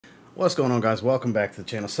What's going on, guys? Welcome back to the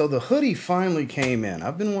channel. So the hoodie finally came in.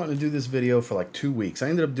 I've been wanting to do this video for like 2 weeks. I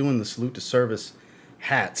ended up doing the salute to service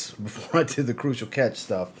hats before I did the crucial catch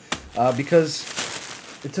stuff because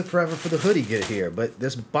it took forever for the hoodie to get here. But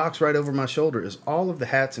this box right over my shoulder is all of the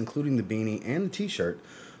hats, including the beanie and the t-shirt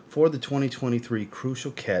for the 2023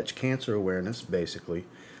 crucial catch cancer awareness, basically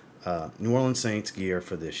New Orleans Saints gear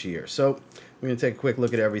for this year. So we're going to take a quick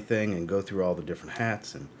look at everything and go through all the different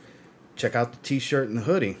hats and check out the t-shirt and the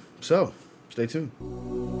hoodie. So, stay tuned.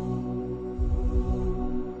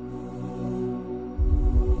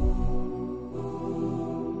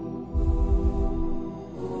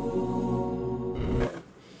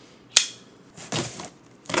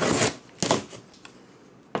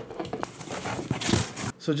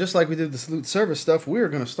 So just like we did the salute service stuff, we're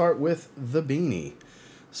going to start with the beanie.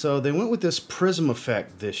 So they went with this prism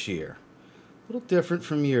effect this year. A little different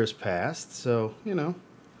from years past, so, you know,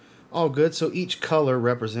 all good. So each color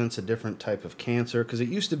represents a different type of cancer, because it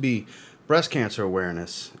used to be breast cancer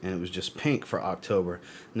awareness and it was just pink for October.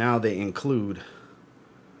 Now they include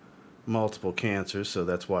multiple cancers, so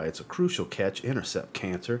that's why it's a crucial catch, intercept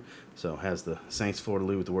cancer. So it has the Saints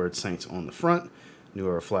fleur-de-lis with the word Saints on the front, New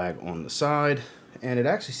Era flag on the side, and it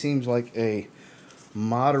actually seems like a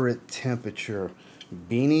moderate temperature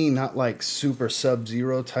beanie, not like super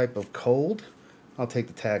sub-zero type of cold. I'll take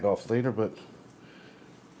the tag off later, but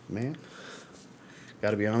man,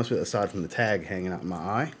 gotta be honest with you, aside from the tag hanging out in my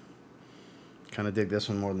eye, kind of dig this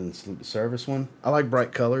one more than the salute to service one. I like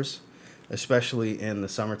bright colors, especially in the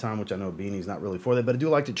summertime, which I know beanies not really for that, but I do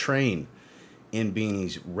like to train in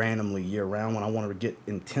beanies randomly year round when I want to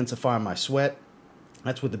intensify my sweat.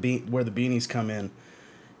 That's what where the beanies come in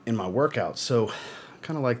my workouts. So I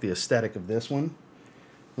kind of like the aesthetic of this one.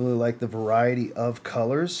 Really like the variety of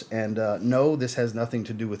colors. And no, this has nothing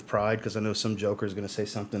to do with pride, because I know some joker is going to say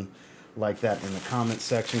something like that in the comments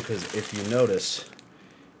section, because if you notice,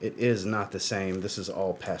 it is not the same. This is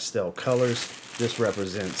all pastel colors. This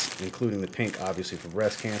represents, including the pink, obviously, for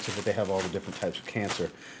breast cancer, but they have all the different types of cancer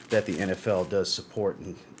that the NFL does support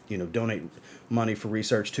and, you know, donate money for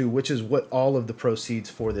research to, which is what all of the proceeds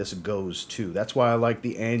for this goes to. That's why I like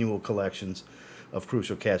the annual collections of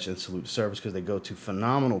Crucial Catch and Salute to Service, because they go to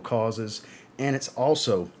phenomenal causes, and it's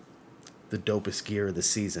also the dopest gear of the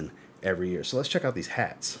season every year. So let's check out these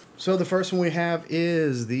hats. So the first one we have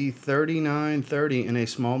is the 3930 in a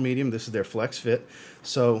small medium. This is their flex fit.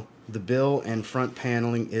 So the bill and front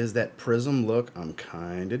paneling is that prism look. I'm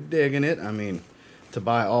kind of digging it. I mean, to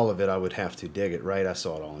buy all of it, I would have to dig it, right? I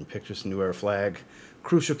saw it all in pictures. New Era flag.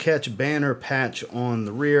 Crucial Catch banner patch on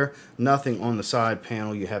the rear, nothing on the side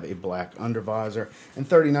panel. You have a black undervisor, and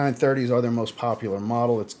 3930s are their most popular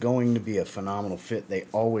model. It's going to be a phenomenal fit. They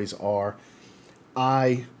always are.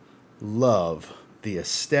 I love the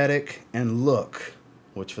aesthetic and look,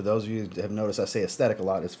 which for those of you that have noticed I say aesthetic a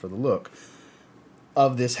lot, is for the look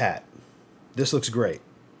of this hat. This looks great.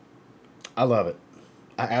 I love it.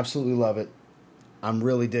 I absolutely love it. I'm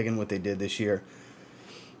really digging what they did this year.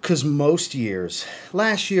 Because most years,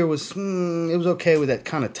 last year was, it was okay with that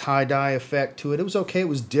kind of tie-dye effect to it. It was okay, it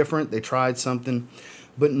was different, they tried something.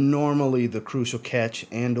 But normally the crucial catch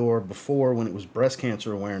and or before, when it was breast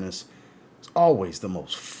cancer awareness, it's always the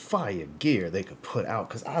most fire gear they could put out.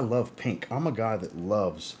 Because I love pink. I'm a guy that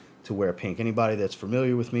loves to wear pink. Anybody that's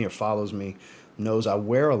familiar with me or follows me knows I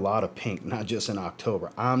wear a lot of pink, not just in October.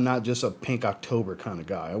 I'm not just a pink October kind of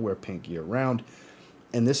guy. I wear pink year round.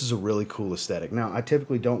 And this is a really cool aesthetic. Now, I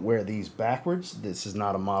typically don't wear these backwards. This is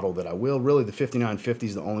not a model that I will. Really, the 5950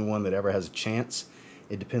 is the only one that ever has a chance.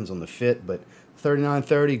 It depends on the fit, but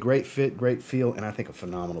 3930, great fit, great feel, and I think a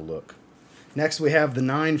phenomenal look. Next, we have the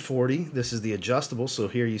 940. This is the adjustable, so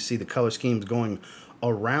here you see the color schemes going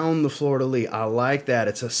around the fleur-de-lis. I like that.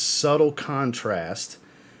 It's a subtle contrast.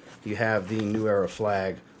 You have the New Era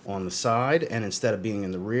flag on the side, and instead of being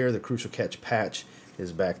in the rear, the Crucial Catch patch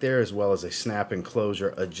is back there, as well as a snap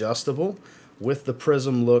enclosure adjustable with the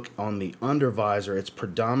prism look on the undervisor. It's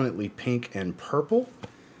predominantly pink and purple.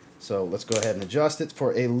 So let's go ahead and adjust it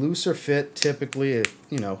for a looser fit. Typically,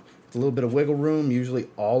 you know, a little bit of wiggle room. Usually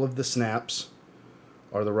all of the snaps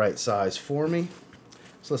are the right size for me.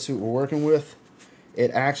 So let's see what we're working with. It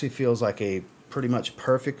actually feels like a pretty much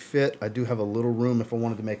perfect fit. I do have a little room if I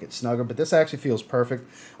wanted to make it snugger, but this actually feels perfect.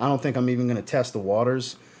 I don't think I'm even going to test the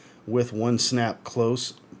waters with one snap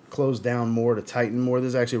close down more to tighten more. This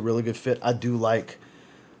is actually a really good fit. I do like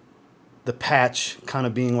the patch kind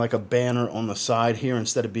of being like a banner on the side here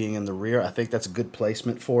instead of being in the rear. I think that's a good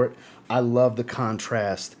placement for it. I love the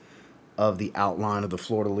contrast of the outline of the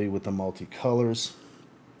fleur-de-lis with the multicolors.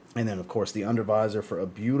 And then, of course, the undervisor for a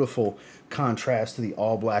beautiful contrast to the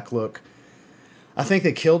all-black look. I think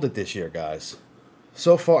they killed it this year, guys.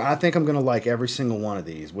 So far, I think I'm going to like every single one of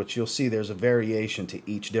these, which you'll see there's a variation to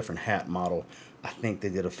each different hat model. I think they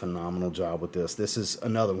did a phenomenal job with this. This is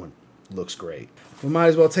another one. Looks great. We might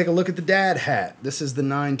as well take a look at the dad hat. This is the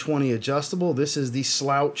 920 adjustable. This is the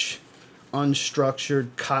slouch unstructured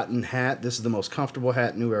cotton hat. This is the most comfortable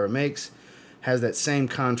hat New Era makes. Has that same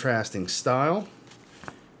contrasting style.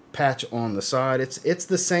 Patch on the side. It's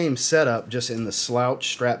the same setup, just in the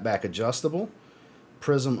slouch strap back adjustable.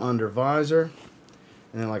 Prism under visor.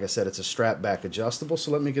 And then, like I said, it's a strap back adjustable.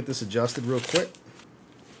 So let me get this adjusted real quick.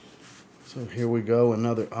 So here we go.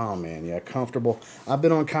 Another, oh man, yeah, comfortable. I've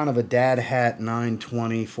been on kind of a dad hat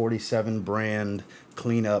 920 47 brand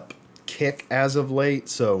cleanup kick as of late.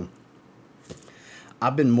 So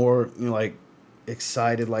I've been more, like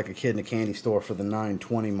excited like a kid in a candy store for the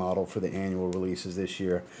 920 model for the annual releases this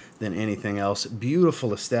year than anything else.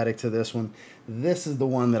 Beautiful aesthetic to this one. This is the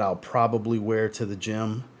one that I'll probably wear to the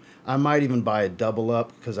gym. I might even buy a double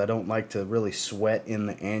up because I don't like to really sweat in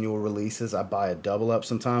the annual releases. I buy a double up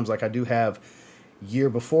sometimes. Like I do have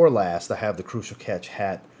year before last, I have the Crucial Catch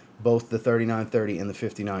hat, both the 3930 and the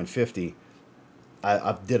 5950.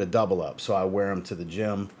 I did a double up, so I wear them to the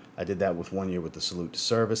gym. I did that with 1 year with the Salute to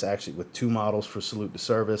Service, actually with 2 models for Salute to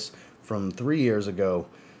Service from 3 years ago.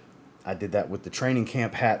 I did that with the training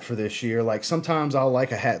camp hat for this year. Like sometimes I'll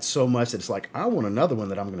like a hat so much that it's like, I want another one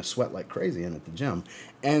that I'm going to sweat like crazy in at the gym.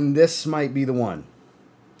 And this might be the one.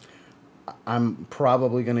 I'm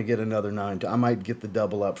probably going to get another 9. I might get the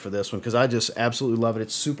double up for this one because I just absolutely love it.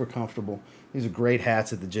 It's super comfortable. These are great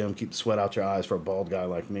hats at the gym. Keep the sweat out your eyes for a bald guy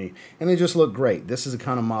like me. And they just look great. This is the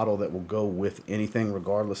kind of model that will go with anything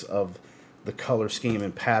regardless of the color scheme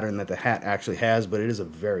and pattern that the hat actually has. But it is a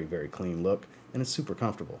very, very clean look and it's super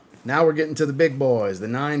comfortable. Now we're getting to the big boys, the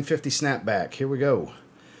 950 snapback. Here we go.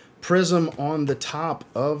 Prism on the top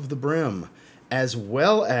of the brim, as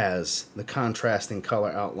well as the contrasting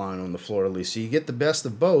color outline on the fleur-de-lis. So you get the best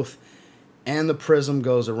of both, and the prism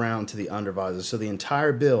goes around to the undervisor. So the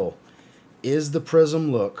entire bill is the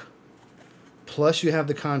prism look, plus you have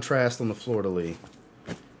the contrast on the fleur-de-lis.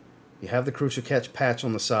 You have the Crucial Catch patch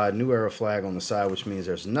on the side, New Era flag on the side, which means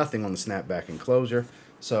there's nothing on the snapback enclosure.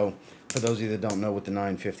 So for those of you that don't know what the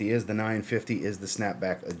 950 is, the 950 is the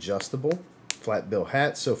snapback adjustable flat bill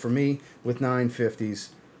hat. So for me, with 950s,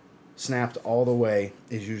 snapped all the way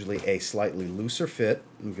is usually a slightly looser fit.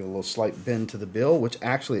 You get a little slight bend to the bill, which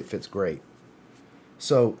actually it fits great.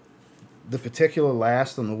 So the particular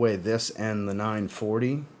last on the way this and the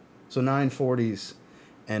 940, so 940s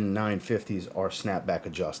and 950s are snapback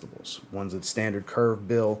adjustables. One's a standard curved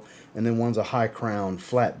bill, and then one's a high crown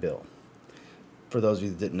flat bill. For those of you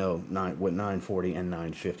that didn't know what 940 and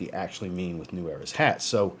 950 actually mean with New Era's hats.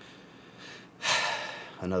 So,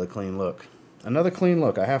 another clean look. Another clean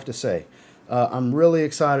look, I have to say. I'm really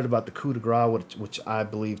excited about the Coup de Grace, which I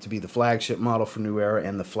believe to be the flagship model for New Era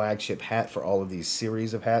and the flagship hat for all of these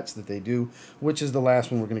series of hats that they do, which is the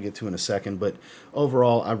last one we're going to get to in a second. But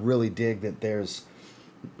overall, I really dig that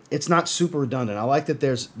it's not super redundant. I like that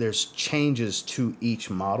there's changes to each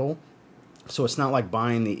model. So it's not like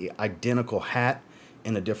buying the identical hat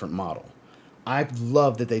in a different model. I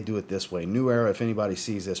love that they do it this way. New Era, if anybody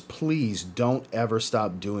sees this, please don't ever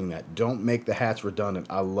stop doing that. Don't make the hats redundant.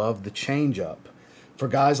 I love the change up. For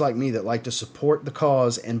guys like me that like to support the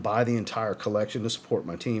cause and buy the entire collection to support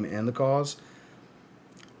my team and the cause,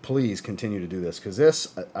 please continue to do this. Because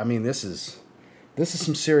this is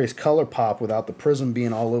some serious color pop without the prism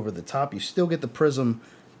being all over the top. You still get the prism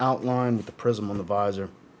outline with the prism on the visor.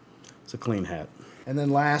 It's a clean hat. And then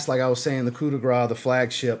last, like I was saying, the Coup de Grace, the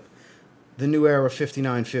flagship, the New Era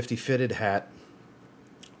 5950 fitted hat,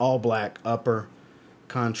 all black upper,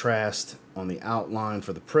 contrast on the outline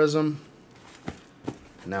for the prism.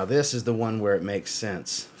 Now this is the one where it makes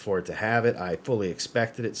sense for it to have it. I fully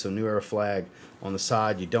expected it. So New Era flag on the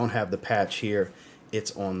side. You don't have the patch here.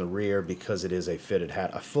 It's on the rear because it is a fitted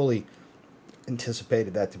hat. I fully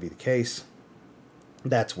anticipated that to be the case.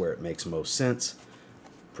 That's where it makes most sense.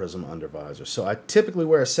 Prism under visor. So I typically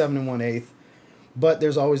wear a 7 1/8, but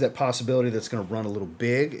there's always that possibility that's going to run a little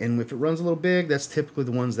big, and if it runs a little big, that's typically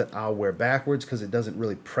the ones that I'll wear backwards because it doesn't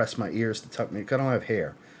really press my ears to tuck me, because I don't have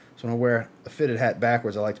hair. So when I wear a fitted hat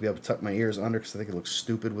backwards, I like to be able to tuck my ears under because I think it looks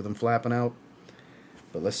stupid with them flapping out.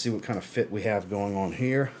 But let's see what kind of fit we have going on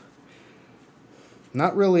here.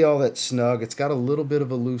 Not really all that snug. It's got a little bit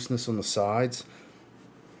of a looseness on the sides.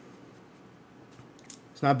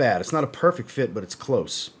 It's not bad. It's not a perfect fit, but it's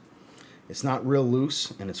close. It's not real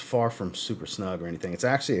loose, and it's far from super snug or anything. It's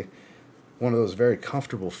actually one of those very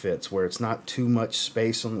comfortable fits where it's not too much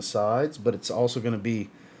space on the sides, but it's also going to be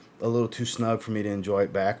a little too snug for me to enjoy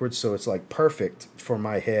it backwards. So it's like perfect for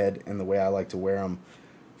my head and the way I like to wear them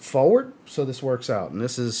forward. So this works out. And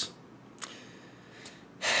this is,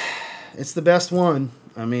 it's the best one.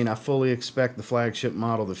 I mean, I fully expect the flagship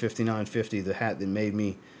model, the 5950, the hat that made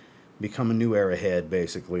me become a new era head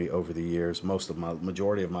basically over the years.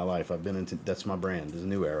 Majority of my life I've been into, that's my brand, is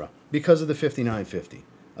New Era, because of the 5950.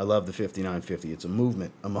 I love the 5950. It's a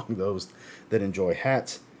movement among those that enjoy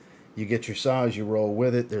hats. You get your size, you roll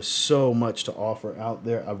with it. There's so much to offer out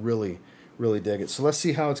there. I really, really dig it. So let's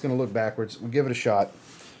see how it's going to look backwards. We'll give it a shot,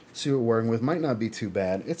 see what we're working with. Might not be too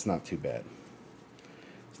bad. It's not too bad.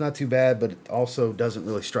 It's not too bad, but it also doesn't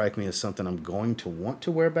really strike me as something I'm going to want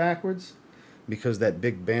to wear backwards, because that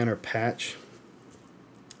big banner patch,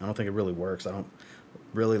 I don't think it really works. I don't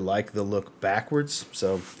really like the look backwards,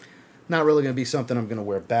 so not really going to be something I'm going to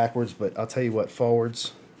wear backwards. But I'll tell you what,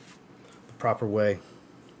 forwards, the proper way,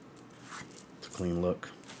 it's a clean look.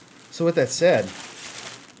 So with that said,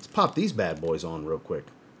 let's pop these bad boys on real quick,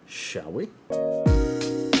 shall we?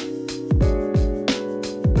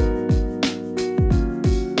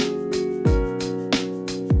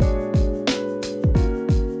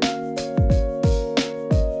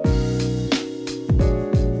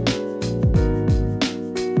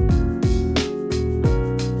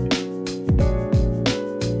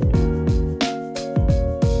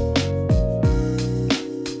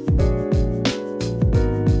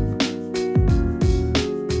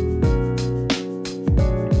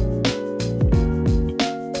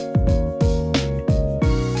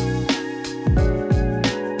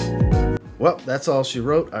 Well, that's all she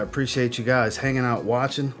wrote. I appreciate you guys hanging out,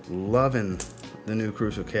 watching, loving the new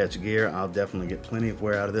Crucial Catch gear. I'll definitely get plenty of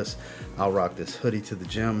wear out of this. I'll rock this hoodie to the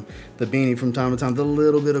gym, the beanie from time to time, the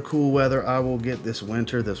little bit of cool weather I will get this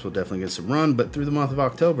winter. This will definitely get some run, but through the month of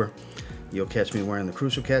October, you'll catch me wearing the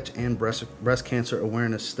Crucial Catch and breast cancer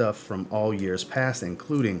awareness stuff from all years past,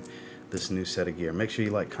 including this new set of gear. Make sure you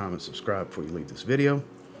like, comment, subscribe before you leave this video.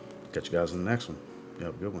 Catch you guys in the next one. You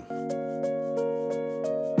have a good one.